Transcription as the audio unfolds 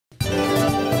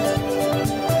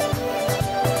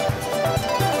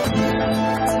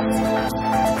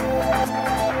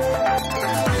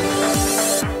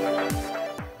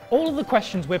the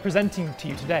questions we're presenting to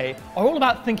you today are all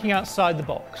about thinking outside the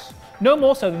box. No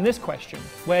more so than this question,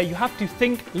 where you have to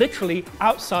think literally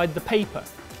outside the paper.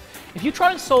 If you try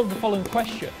and solve the following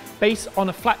question based on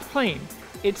a flat plane,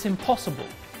 it's impossible.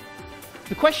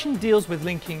 The question deals with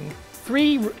linking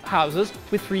 3 houses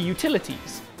with 3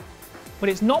 utilities, but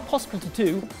it's not possible to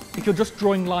do if you're just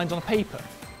drawing lines on a paper.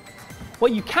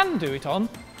 What you can do it on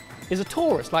is a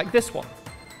torus like this one.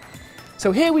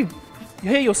 So here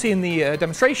you'll see in the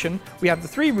demonstration, we have the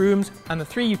 3 rooms and the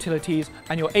 3 utilities,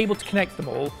 and you're able to connect them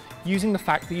all using the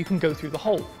fact that you can go through the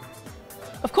hole.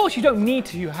 Of course, you don't need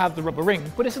to have the rubber ring,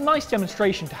 but it's a nice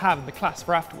demonstration to have in the class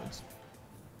for afterwards.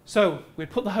 So we'd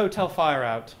put the hotel fire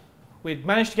out. We'd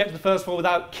managed to get to the first floor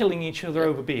without killing each other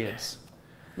over beards.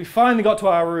 We finally got to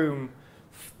our room.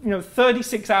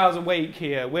 36 hours awake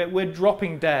here. We're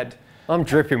dropping dead. I'm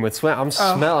dripping with sweat.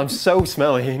 I'm so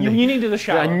smelly. You needed a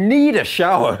shower. I need a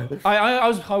shower. I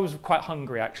was quite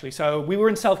hungry actually. So we were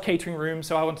in self-catering room,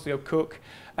 so I wanted to go cook.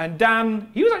 And Dan,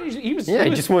 he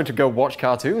just wanted to go watch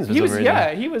cartoons. He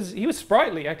was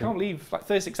sprightly. I can't believe like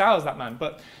 36 hours that man.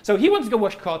 But so he wanted to go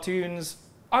watch cartoons.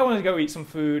 I wanted to go eat some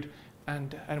food,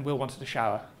 and Will wanted to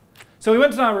shower. So we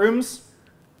went to our rooms,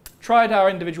 tried our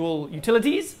individual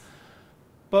utilities,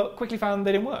 but quickly found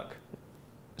they didn't work.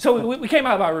 So we came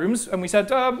out of our rooms and we said,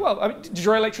 did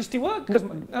your electricity work?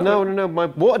 No, my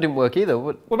water didn't work either.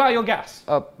 What about your gas?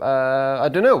 I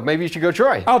don't know, maybe you should go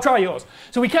try. I'll try yours.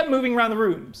 So we kept moving around the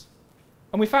rooms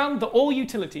and we found that all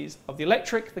utilities of the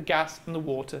electric, the gas and the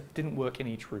water didn't work in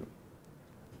each room.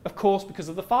 Of course, because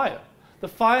of the fire. The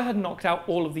fire had knocked out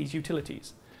all of these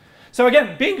utilities. So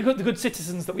again, being the good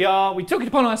citizens that we are, we took it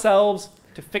upon ourselves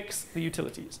to fix the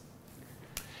utilities.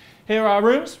 Here are our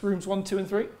rooms, rooms 1, 2 and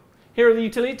 3. Here are the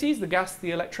utilities, the gas,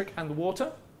 the electric and the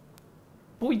water.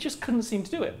 But we just couldn't seem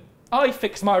to do it. I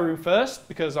fixed my room first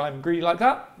because I'm greedy like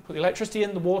that. Put the electricity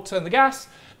in, the water and the gas.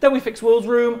 Then we fixed Will's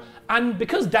room, and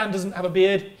because Dan doesn't have a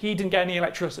beard, he didn't get any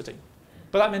electricity.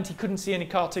 But that meant he couldn't see any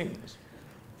cartoons.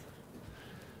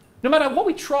 No matter what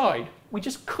we tried, we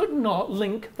just could not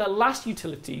link the last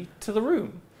utility to the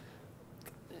room.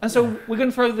 And so we're going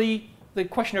to throw the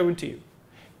question over to you.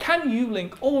 Can you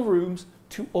link all rooms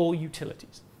to all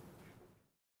utilities?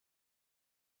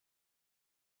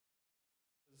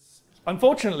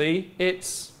 Unfortunately,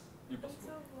 it's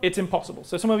impossible.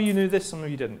 So some of you knew this, some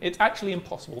of you didn't. It's actually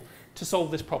impossible to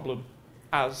solve this problem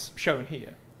as shown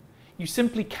here. You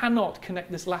simply cannot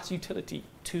connect this last utility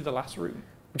to the last room.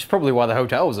 Which is probably why the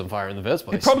hotel was on fire in the first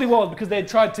place. It probably was, because they had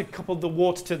tried to couple the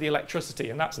water to the electricity,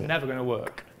 and that's never going to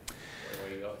work.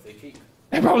 They're cheap.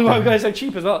 They probably won't go so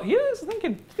cheap as well. Yes,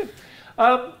 thinking. Good.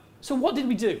 So what did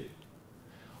we do?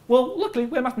 Well, luckily,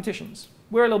 we're mathematicians.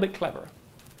 We're a little bit cleverer.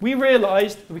 We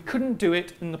realised that we couldn't do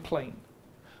it in the plane.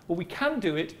 But we can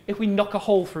do it if we knock a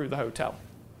hole through the hotel.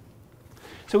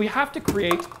 So we have to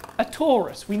create a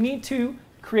torus. We need to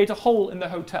create a hole in the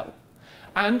hotel.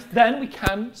 And then we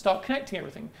can start connecting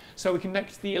everything. So we can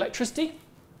connect the electricity.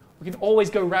 We can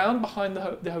always go round behind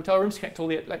the hotel rooms to connect all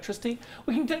the electricity.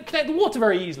 We can connect the water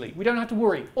very easily. We don't have to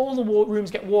worry. All the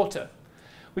rooms get water.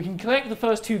 We can connect the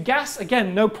first 2 gas.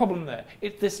 Again, no problem there.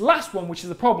 It's this last one which is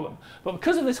the problem. But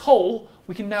because of this hole,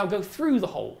 we can now go through the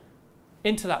hole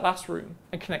into that last room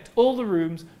and connect all the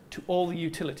rooms to all the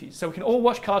utilities. So we can all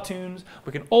watch cartoons,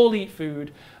 we can all eat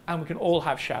food, and we can all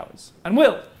have showers. And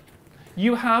Will,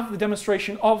 you have the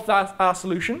demonstration of our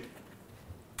solution.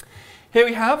 Here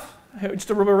we have just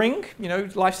a rubber ring,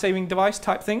 life-saving device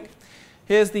type thing.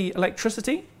 Here's the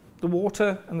electricity, the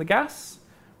water and the gas,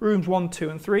 rooms 1, 2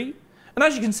 and 3. And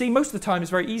as you can see, most of the time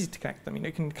it's very easy to connect them.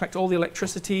 You can connect all the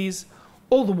electricities,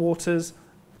 all the waters.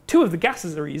 2 of the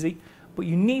gases are easy, but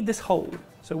you need this hole.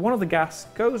 So one of the gas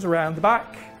goes around the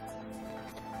back,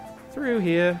 through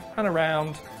here and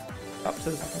around, up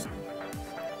to the second room.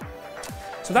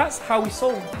 So that's how we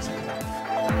solve this.